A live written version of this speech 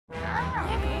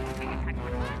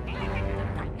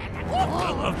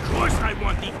Well, of course I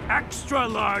want the extra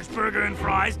large burger and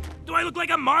fries. Do I look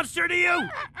like a monster to you?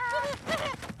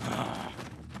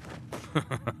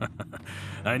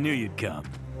 I knew you'd come.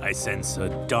 I sense a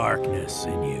darkness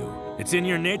in you. It's in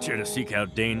your nature to seek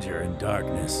out danger and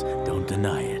darkness. Don't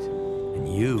deny it.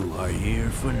 And you are here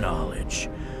for knowledge.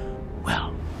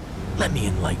 Well, let me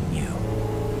enlighten you.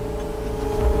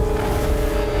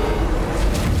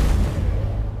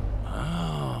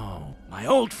 Oh, my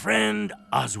old friend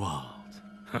Oswald.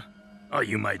 Oh,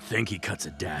 you might think he cuts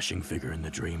a dashing figure in the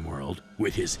dream world,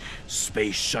 with his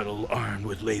space shuttle armed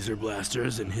with laser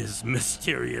blasters and his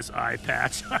mysterious eye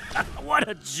patch. What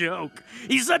a joke!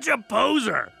 He's such a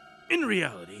poser! In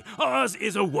reality, Oz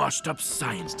is a washed-up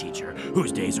science teacher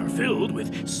whose days are filled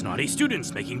with snotty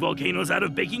students making volcanoes out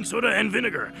of baking soda and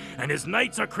vinegar, and his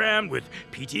nights are crammed with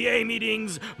PTA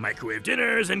meetings, microwave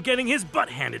dinners, and getting his butt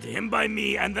handed to him by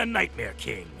me and the Nightmare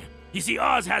King. You see,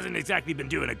 Oz hasn't exactly been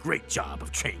doing a great job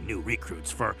of training new recruits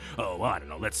for, I don't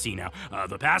know, let's see now,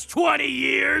 the past 20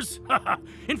 years?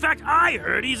 In fact, I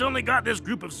heard he's only got this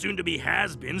group of soon-to-be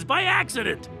has-beens by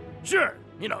accident. Sure,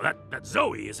 you know, that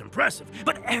Zoe is impressive,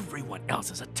 but everyone else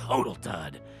is a total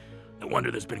dud. No wonder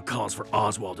there's been calls for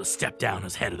Oswald to step down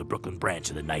as head of the Brooklyn branch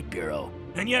of the Night Bureau.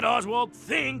 And yet Oswald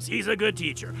thinks he's a good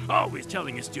teacher, always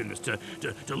telling his students to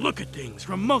look at things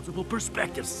from multiple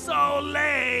perspectives. So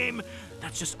lame!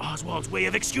 That's just Oswald's way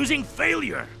of excusing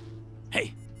failure.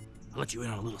 Hey, I'll let you in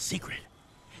on a little secret.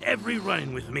 Every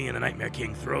run-in with me and the Nightmare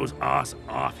King throws Oz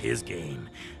off his game.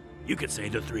 You could say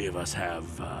the three of us have,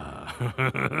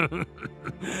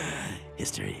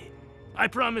 history. I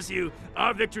promise you,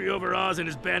 our victory over Oz and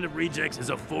his band of rejects is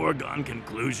a foregone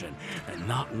conclusion, and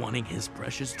not wanting his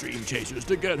precious dream chasers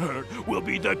to get hurt will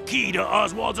be the key to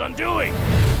Oswald's undoing.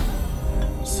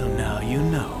 So now you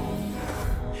know.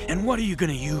 And what are you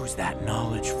gonna use that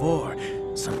knowledge for?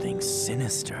 Something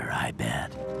sinister, I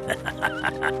bet.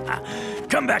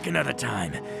 Come back another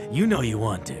time. You know you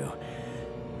want to.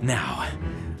 Now,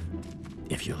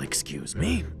 if you'll excuse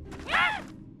me.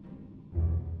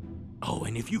 Oh,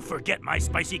 and if you forget my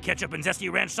spicy ketchup and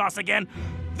zesty ranch sauce again,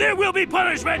 there will be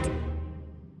punishment!